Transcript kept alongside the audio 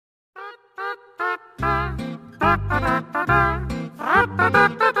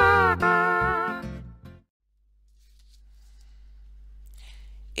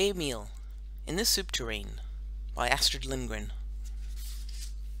Emil in the Soup Tureen by Astrid Lindgren.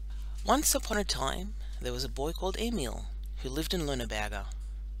 Once upon a time there was a boy called Emil who lived in Lönneberger.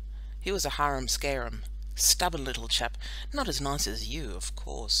 He was a harum-scarum, stubborn little chap, not as nice as you, of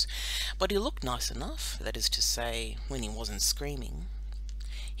course, but he looked nice enough, that is to say, when he wasn't screaming.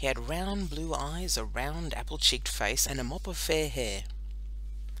 He had round blue eyes, a round apple-cheeked face, and a mop of fair hair.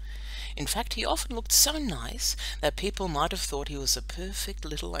 In fact, he often looked so nice that people might have thought he was a perfect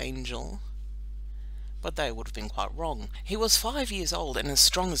little angel. But they would have been quite wrong. He was 5 years old and as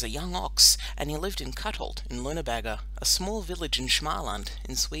strong as a young ox, and he lived in Kutholt in Lönneberger, a small village in Småland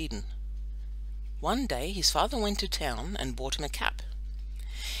in Sweden. One day his father went to town and bought him a cap.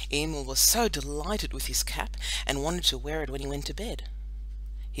 Emil was so delighted with his cap and wanted to wear it when he went to bed.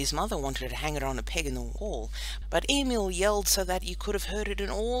 His mother wanted to hang it on a peg in the wall, but Emil yelled so that you could have heard it in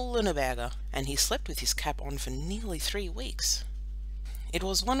all Lönneberger, and he slept with his cap on for nearly 3 weeks. It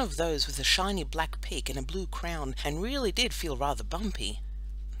was one of those with a shiny black peak and a blue crown, and really did feel rather bumpy.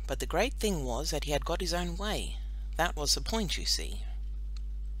 But the great thing was that he had got his own way. That was the point, you see.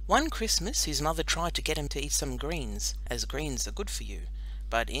 One Christmas his mother tried to get him to eat some greens, as greens are good for you,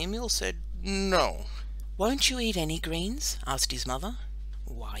 but Emil said no. "Won't you eat any greens?" asked his mother.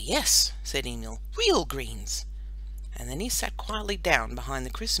 "Why, yes," said Emil, "real greens." And then he sat quietly down behind the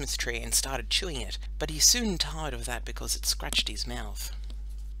Christmas tree and started chewing it, but he soon tired of that because it scratched his mouth.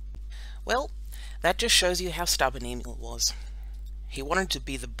 Well, that just shows you how stubborn Emil was. He wanted to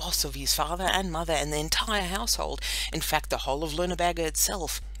be the boss of his father and mother and the entire household, in fact the whole of Lönneberger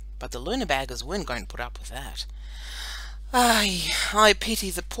itself, but the Lönnebergers weren't going to put up with that. I pity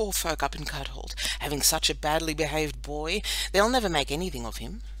the poor folk up in Kutholt, having such a badly behaved boy. They'll never make anything of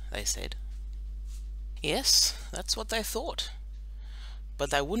him, they said. Yes, that's what they thought. But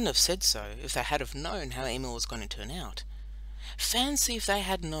they wouldn't have said so if they had have known how Emil was going to turn out. Fancy if they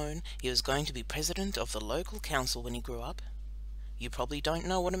had known he was going to be president of the local council when he grew up. You probably don't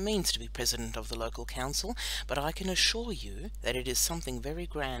know what it means to be president of the local council, but I can assure you that it is something very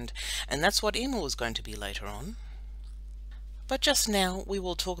grand, and that's what Emil was going to be later on. But just now we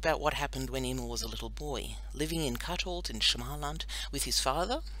will talk about what happened when Emil was a little boy, living in Kutholt in Småland, with his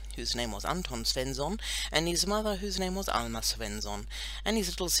father, whose name was Anton Svensson, and his mother, whose name was Alma Svensson, and his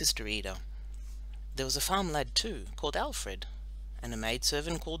little sister Ida. There was a farm lad too, called Alfred, and a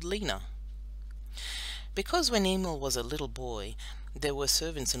maidservant called Lina. Because when Emil was a little boy, there were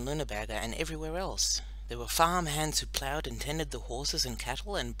servants in Lönneberger and everywhere else. There were farm hands who ploughed and tended the horses and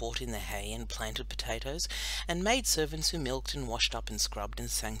cattle and brought in the hay and planted potatoes, and maidservants who milked and washed up and scrubbed and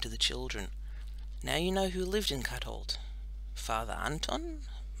sang to the children. Now you know who lived in Kutholt. Father Anton,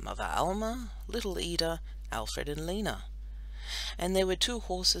 Mother Alma, little Ida, Alfred and Lina. And there were 2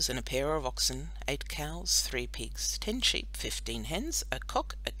 horses and a pair of oxen, 8 cows, 3 pigs, 10 sheep, 15 hens, a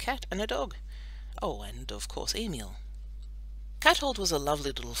cock, a cat and a dog. Oh, and of course Emil. Kutholt was a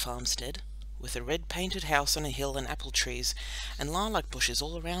lovely little farmstead, with a red-painted house on a hill and apple trees, and lilac bushes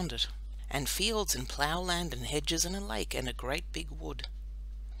all around it, and fields and ploughland and hedges and a lake and a great big wood.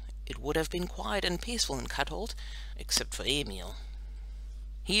 It would have been quiet and peaceful in Kutholt, except for Emil.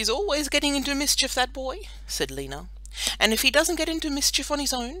 "He's always getting into mischief, that boy," said Lina. "And if he doesn't get into mischief on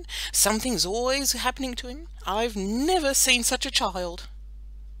his own, something's always happening to him. I've never seen such a child."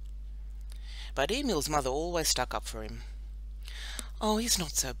 But Emil's mother always stuck up for him. "Oh, he's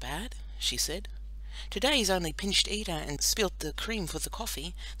not so bad," she said. "Today he's only pinched Ida and spilt the cream for the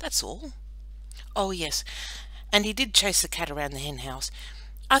coffee, that's all. Oh, yes, and he did chase the cat around the hen house.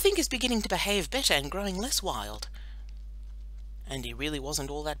 I think he's beginning to behave better and growing less wild." And he really wasn't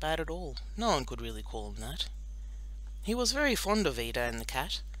all that bad at all. No one could really call him that. He was very fond of Ida and the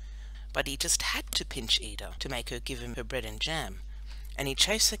cat, but he just had to pinch Ida to make her give him her bread and jam, and he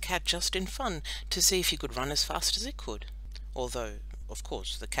chased the cat just in fun to see if he could run as fast as it could, although of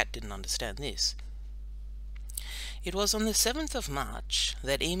course the cat didn't understand this. It was on the 7th of March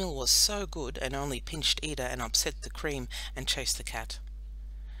that Emil was so good and only pinched Ida and upset the cream and chased the cat.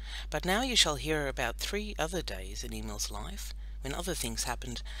 But now you shall hear about 3 other days in Emil's life when other things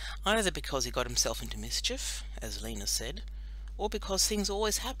happened, either because he got himself into mischief, as Lina said, or because things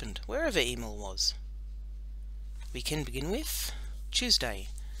always happened wherever Emil was. We can begin with Tuesday,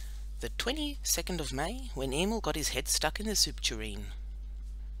 the 22nd of May, when Emil got his head stuck in the soup tureen.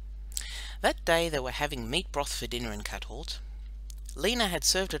 That day they were having meat broth for dinner in Kutholt. Lina had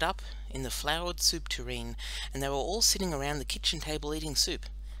served it up in the floured soup tureen, and they were all sitting around the kitchen table eating soup,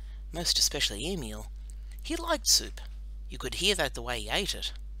 most especially Emil. He liked soup. You could hear that the way he ate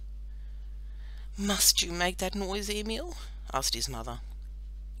it. "Must you make that noise, Emil?" asked his mother.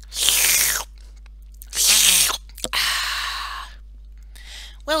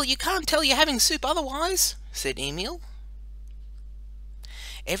 "Well, you can't tell you're having soup otherwise," said Emil.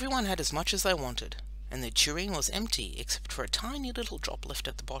 Everyone had as much as they wanted, and the tureen was empty except for a tiny little drop left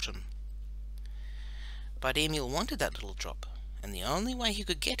at the bottom. But Emil wanted that little drop, and the only way he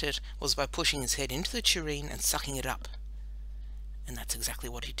could get it was by pushing his head into the tureen and sucking it up. And that's exactly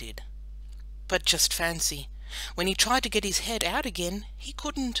what he did. But just fancy, when he tried to get his head out again, he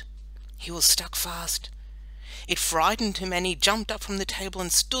couldn't. He was stuck fast. It frightened him, and he jumped up from the table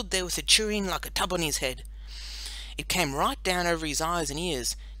and stood there with the tureen like a tub on his head. It came right down over his eyes and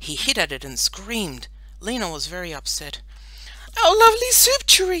ears. He hit at it and screamed. Lena was very upset. "Our lovely soup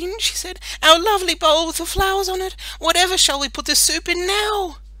tureen," she said. "Our lovely bowl with the flowers on it. Whatever shall we put the soup in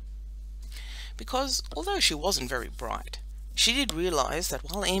now?" Because, although she wasn't very bright, she did realize that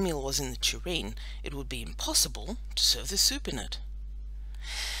while Emil was in the tureen, it would be impossible to serve the soup in it.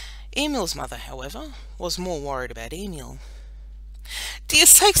 Emil's mother, however, was more worried about Emil. "Dear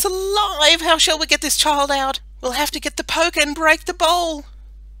sakes alive, how shall we get this child out? We'll have to get the poker and break the bowl."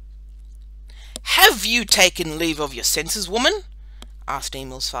 "Have you taken leave of your senses, woman?" asked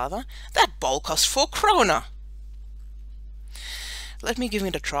Emil's father. "That bowl cost 4 kroner." "Let me give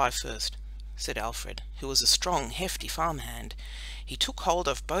it a try first," said Alfred, who was a strong, hefty farmhand. He took hold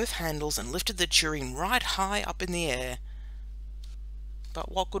of both handles and lifted the tureen right high up in the air.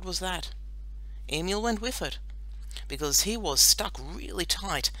 But what good was that? Emil went with it, because he was stuck really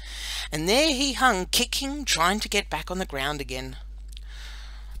tight, and there he hung, kicking, trying to get back on the ground again.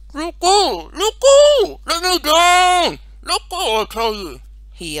 "Let go! Let go! Let me down! Let go, I tell you!"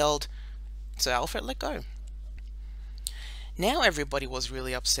 he yelled. So Alfred let go. Now everybody was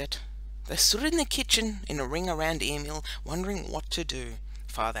really upset. They stood in the kitchen in a ring around Emil, wondering what to do.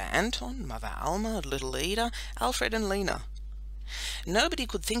 Father Anton, Mother Alma, little Ida, Alfred and Lena. Nobody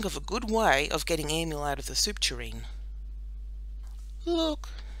could think of a good way of getting Emil out of the soup tureen. "Look,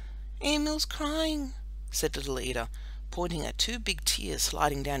 Emil's crying," said little Ida, pointing at 2 big tears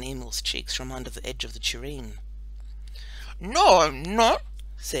sliding down Emil's cheeks from under the edge of the tureen. "No, I'm not,"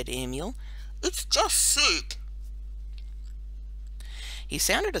 said Emil. "It's just soup." He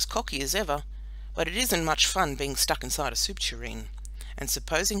sounded as cocky as ever, but it isn't much fun being stuck inside a soup tureen, and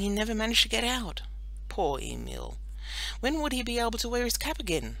supposing he never managed to get out. Poor Emil. When would he be able to wear his cap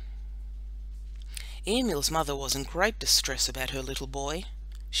again? Emil's mother was in great distress about her little boy.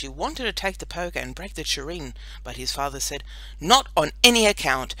 She wanted to take the poker and break the tureen, but his father said, "Not on any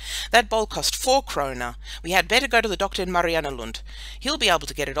account. That bowl cost 4 kroner. We had better go to the doctor in Mariannelund. He'll be able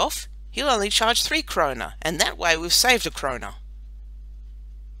to get it off. He'll only charge 3 kroner, and that way we've saved a kroner."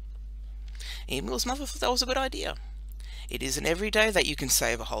 Emil's mother thought that was a good idea. It isn't every day that you can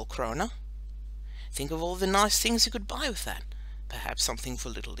save a whole kroner. Think of all the nice things you could buy with that. Perhaps something for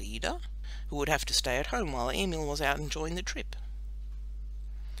little Ida, who would have to stay at home while Emil was out enjoying the trip.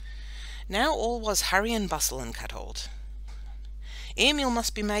 Now all was hurry and bustle in Katholt. Emil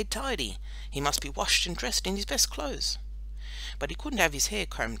must be made tidy. He must be washed and dressed in his best clothes. But he couldn't have his hair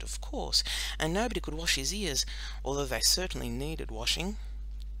combed, of course, and nobody could wash his ears, although they certainly needed washing.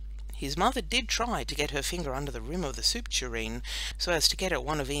 His mother did try to get her finger under the rim of the soup tureen so as to get at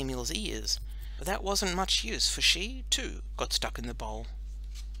one of Emil's ears, but that wasn't much use, for she, too, got stuck in the bowl.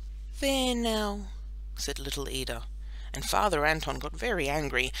 "There now," said little Ida, and Father Anton got very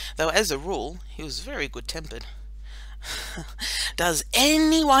angry, though as a rule he was very good-tempered. "Does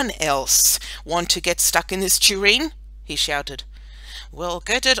anyone else want to get stuck in this tureen?" he shouted. "Well,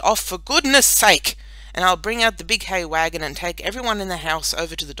 get it off for goodness sake, and I'll bring out the big hay wagon and take everyone in the house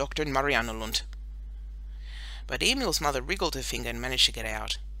over to the doctor in Mariannelund." But Emil's mother wriggled her finger and managed to get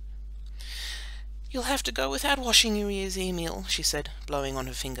out. "You'll have to go without washing your ears, Emil," she said, blowing on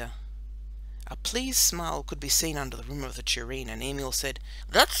her finger. A pleased smile could be seen under the rim of the tureen, and Emil said,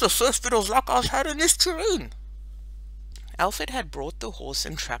 "That's the first bit of luck I've had in this tureen." Alfred had brought the horse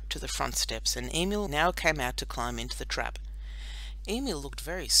and trap to the front steps, and Emil now came out to climb into the trap. Emil looked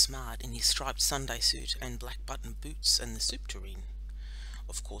very smart in his striped Sunday suit and black button boots and the soup tureen.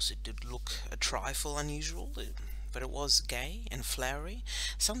 Of course it did look a trifle unusual, but it was gay and flowery,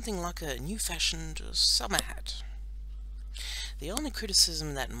 something like a new-fashioned summer hat. The only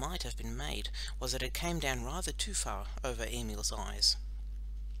criticism that might have been made was that it came down rather too far over Emil's eyes.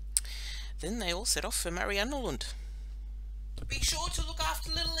 Then they all set off for Mariannelund. "Be sure to look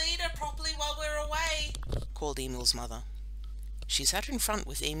after little Ida properly while we're away," called Emil's mother. She sat in front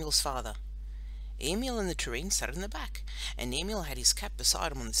with Emil's father. Emil and the tureen sat in the back, and Emil had his cap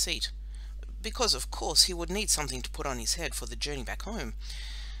beside him on the seat, because of course he would need something to put on his head for the journey back home.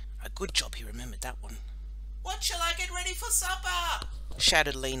 A good job he remembered that one. "What shall I get ready for supper?"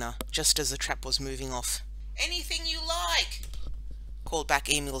 shouted Lena, just as the trap was moving off. "Anything you like," called back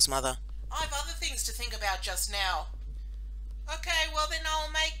Emil's mother. "I've other things to think about just now." "Okay, well then I'll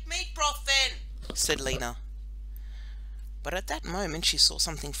make meat broth then," said Lena. But at that moment she saw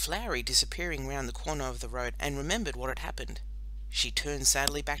something flowery disappearing round the corner of the road and remembered what had happened. She turned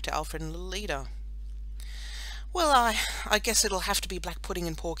sadly back to Alfred and little Ida. "Well, I guess it'll have to be black pudding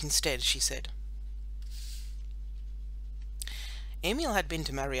and pork instead," she said. Emil had been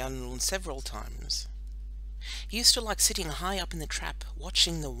to Mariannelund several times. He used to like sitting high up in the trap,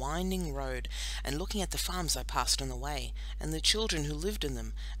 watching the winding road, and looking at the farms they passed on the way, and the children who lived in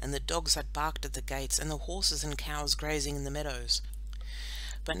them, and the dogs that barked at the gates, and the horses and cows grazing in the meadows.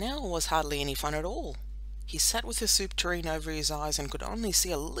 But now it was hardly any fun at all. He sat with the soup tureen over his eyes and could only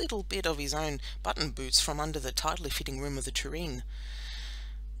see a little bit of his own button boots from under the tightly fitting rim of the tureen.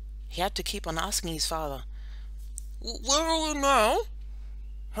 He had to keep on asking his father, "Where are we now?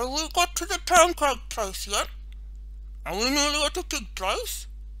 Have we got to the pancake place yet? Are we nearly at the pig place?"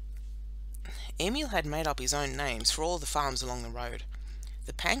 Emil had made up his own names for all the farms along the road.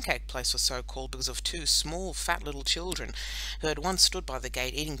 The pancake place was so called because of two small, fat little children who had once stood by the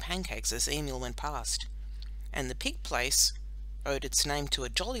gate eating pancakes as Emil went past. And the pig place owed its name to a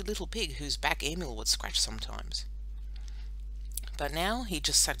jolly little pig whose back Emil would scratch sometimes. But now he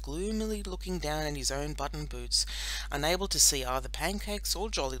just sat gloomily looking down at his own button boots, unable to see either pancakes or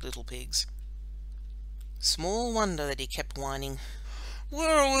jolly little pigs. Small wonder that he kept whining,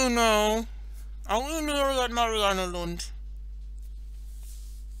 "Where are we now? Are we nearly at Mariannelund?"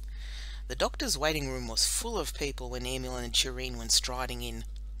 The doctor's waiting room was full of people when Emil and Tureen went striding in.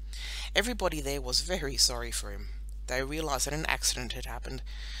 Everybody there was very sorry for him. They realized that an accident had happened,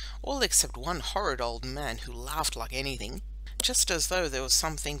 all except one horrid old man who laughed like anything, just as though there was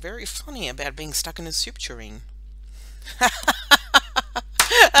something very funny about being stuck in a soup tureen.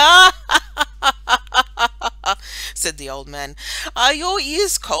 said the old man. "Are your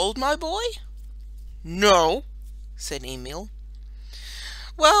ears cold, my boy?" "No," said Emil.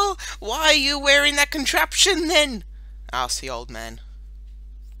 "Well, why are you wearing that contraption then?" asked the old man.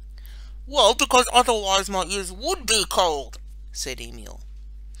 "Well, because otherwise my ears would be cold," said Emil.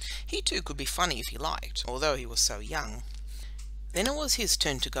 He too could be funny if he liked, although he was so young. Then it was his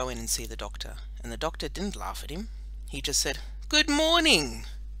turn to go in and see the doctor, and the doctor didn't laugh at him. He just said, "Good morning.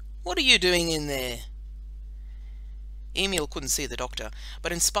 What are you doing in there?" Emil couldn't see the doctor,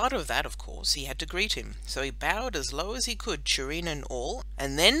 but in spite of that, of course, he had to greet him, so he bowed as low as he could, tureen and all,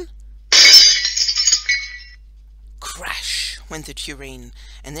 and then crash went the tureen,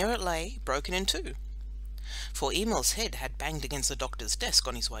 and there it lay, broken in two, for Emil's head had banged against the doctor's desk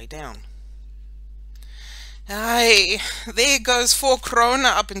on his way down. "Aye, there goes 4 krona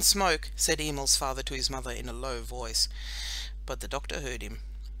up in smoke," said Emil's father to his mother in a low voice, but the doctor heard him.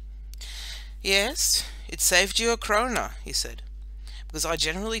 "Yes, it saved you 1 krona, he said, "because I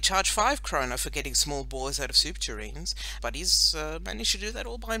generally charge 5 krona for getting small boys out of soup tureens, but he's managed to do that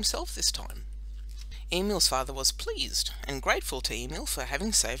all by himself this time." Emil's father was pleased and grateful to Emil for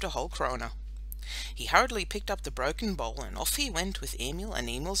having saved a whole krona. He hurriedly picked up the broken bowl and off he went with Emil and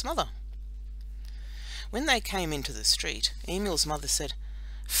Emil's mother. When they came into the street, Emil's mother said,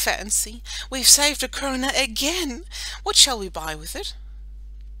 "Fancy, we've saved 1 krona again. What shall we buy with it?"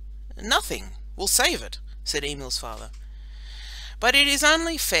 "Nothing. We'll save it," said Emil's father. "But it is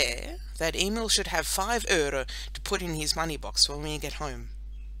only fair that Emil should have 5 öre to put in his money box when we get home."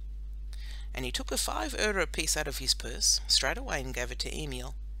 And he took a 5 öre piece out of his purse straight away and gave it to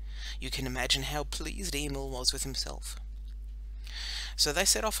Emil. You can imagine how pleased Emil was with himself. So they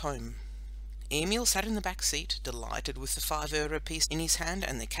set off home. Emil sat in the back seat, delighted with the 5 öre piece in his hand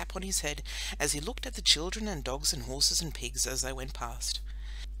and the cap on his head, as he looked at the children and dogs and horses and pigs as they went past.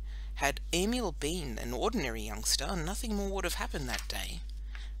 Had Emil been an ordinary youngster, nothing more would have happened that day.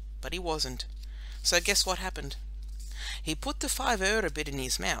 But he wasn't. So guess what happened? He put the 5 öre bit in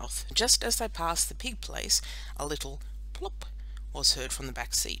his mouth. Just as they passed the pig place, a little plop was heard from the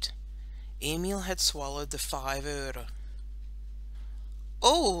back seat. Emil had swallowed the 5 öre.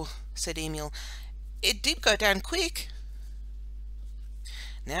 "Oh," said Emil, "it did go down quick."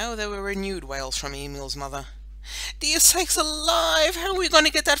 Now there were renewed wails from Emil's mother. "Dear sakes alive, how are we going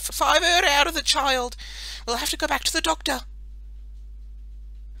to get that 5 öre out of the child? We'll have to go back to the doctor."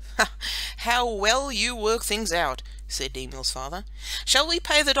 "How well you work things out," said Emil's father. "Shall we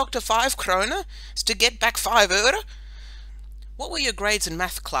pay the doctor 5 krona to get back 5 öre? What were your grades in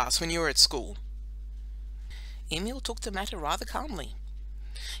math class when you were at school?" Emil took the matter rather calmly.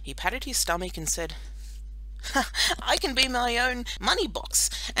 He patted his stomach and said, I can be my own money box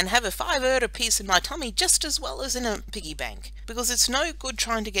and have a 5 euro piece in my tummy just as well as in a piggy bank, because it's no good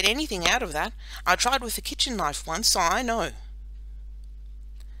trying to get anything out of that. I tried with a kitchen knife once, so I know.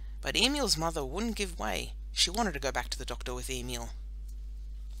 But Emil's mother wouldn't give way. She wanted to go back to the doctor with Emil.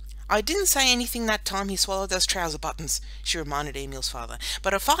 I didn't say anything that time he swallowed those trouser buttons, she reminded Emil's father,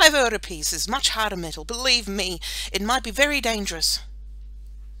 but a 5 euro piece is much harder metal. Believe me, it might be very dangerous.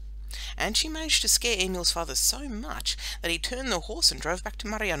 And she managed to scare Emil's father so much that he turned the horse and drove back to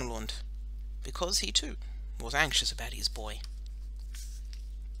Mariannelund, because he too was anxious about his boy.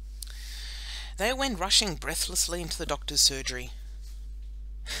 They went rushing breathlessly into the doctor's surgery.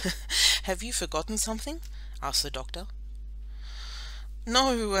 "Have you forgotten something?" asked the doctor.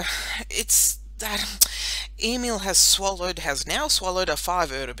 "No, it's that Emil has now swallowed a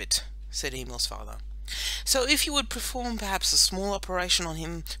 5 euro bit," said Emil's father. "So if you would perform perhaps a small operation on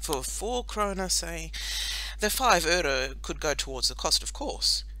him for 4 krona, say, the 5 euro could go towards the cost, of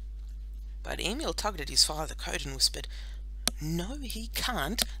course." But Emil tugged at his father's coat and whispered, "No, he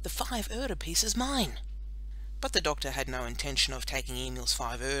can't. The 5 euro piece is mine." But the doctor had no intention of taking Emil's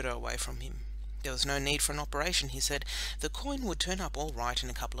 5 euro away from him. There was no need for an operation, he said. The coin would turn up all right in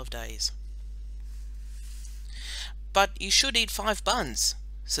a couple of days. "But you should eat 5 buns,"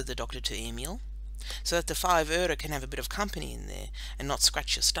 said the doctor to Emil, "so that the 5 euro can have a bit of company in there and not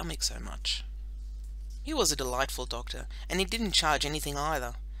scratch your stomach so much." He was a delightful doctor, and he didn't charge anything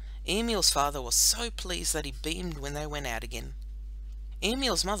either. Emil's father was so pleased that he beamed when they went out again.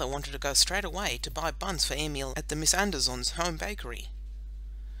 Emil's mother wanted to go straight away to buy buns for Emil at the Miss Anderson's home bakery.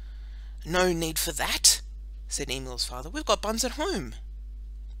 "No need for that," said Emil's father. "We've got buns at home."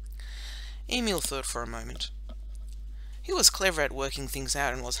 Emil thought for a moment. He was clever at working things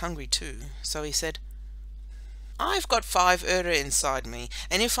out and was hungry too, so he said, "I've got 5 euro inside me,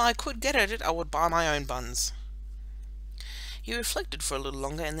 and if I could get at it, I would buy my own buns." He reflected for a little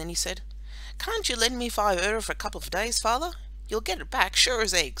longer, and then he said, "Can't you lend me 5 euro for a couple of days, father? You'll get it back, sure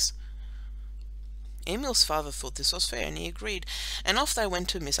as eggs." Emil's father thought this was fair, and he agreed, and off they went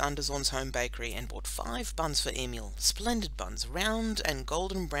to Miss Anderson's home bakery and bought 5 buns for Emil, splendid buns, round and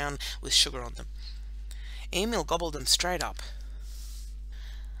golden brown with sugar on them. Emil gobbled them straight up.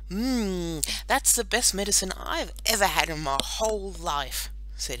 That's the best medicine I've ever had in my whole life,"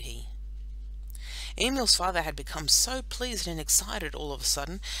 said he. Emil's father had become so pleased and excited all of a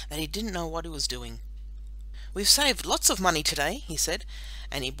sudden that he didn't know what he was doing. "We've saved lots of money today," he said,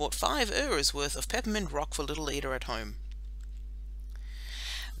 and he bought 5 euros worth of peppermint rock for little Ida at home.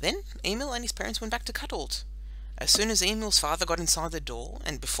 Then Emil and his parents went back to Cuddles. As soon as Emil's father got inside the door,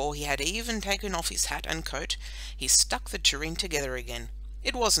 and before he had even taken off his hat and coat, he stuck the tureen together again.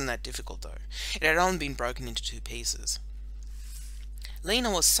 It wasn't that difficult, though. It had only been broken into 2 pieces. Lena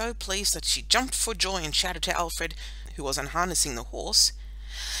was so pleased that she jumped for joy and shouted to Alfred, who was unharnessing the horse,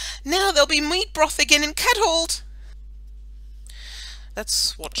 "Now there'll be meat broth again in Cathold!"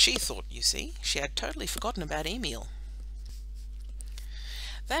 That's what she thought, you see. She had totally forgotten about Emil.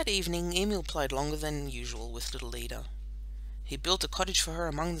 That evening Emil played longer than usual with little Ida. He built a cottage for her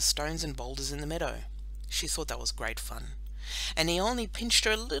among the stones and boulders in the meadow. She thought that was great fun, and he only pinched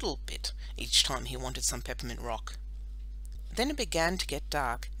her a little bit each time he wanted some peppermint rock. Then it began to get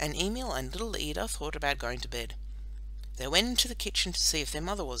dark, and Emil and little Ida thought about going to bed. They went into the kitchen to see if their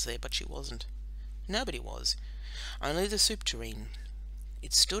mother was there, but she wasn't. Nobody was, only the soup tureen.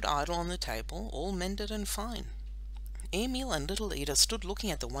 It stood idle on the table, all mended and fine. Emil and little Ida stood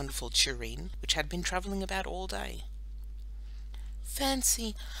looking at the wonderful tureen, which had been travelling about all day.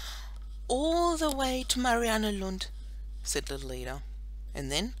 "Fancy, all the way to Mariannelund," said little Ida.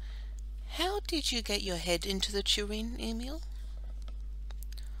 And then, "How did you get your head into the tureen, Emil?"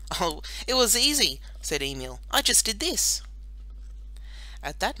 "Oh, it was easy," said Emil. "I just did this."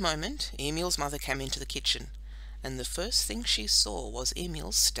 At that moment Emil's mother came into the kitchen, and the first thing she saw was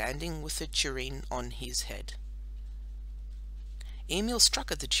Emil standing with the tureen on his head. Emil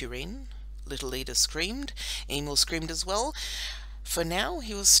struck at the tureen. Little Ida screamed. Emil screamed as well, for now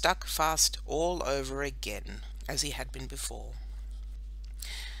he was stuck fast all over again, as he had been before.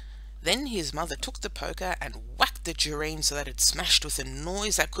 Then his mother took the poker and whacked the tureen so that it smashed with a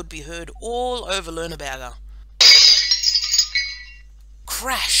noise that could be heard all over Lörneberger.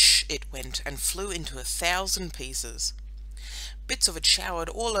 Crash it went and flew into 1,000 pieces. Bits of it showered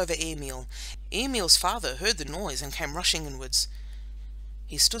all over Emil. Emil's father heard the noise and came rushing inwards.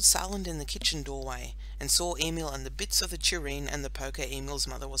 He stood silent in the kitchen doorway and saw Emil and the bits of the tureen and the poker Emil's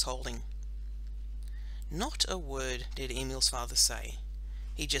mother was holding. Not a word did Emil's father say.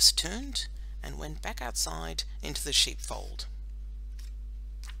 He just turned and went back outside into the sheepfold.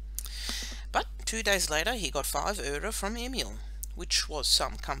 But 2 days later he got 5 öre from Emil, which was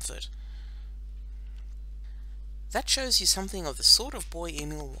some comfort. That shows you something of the sort of boy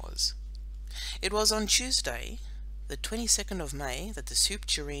Emil was. It was on Tuesday, the 22nd of May, that the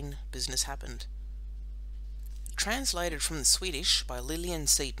Tureen business happened. Translated from the Swedish by Lilian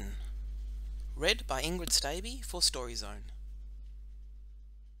Seaton. Read by Ingrid Staebe for StoryZone.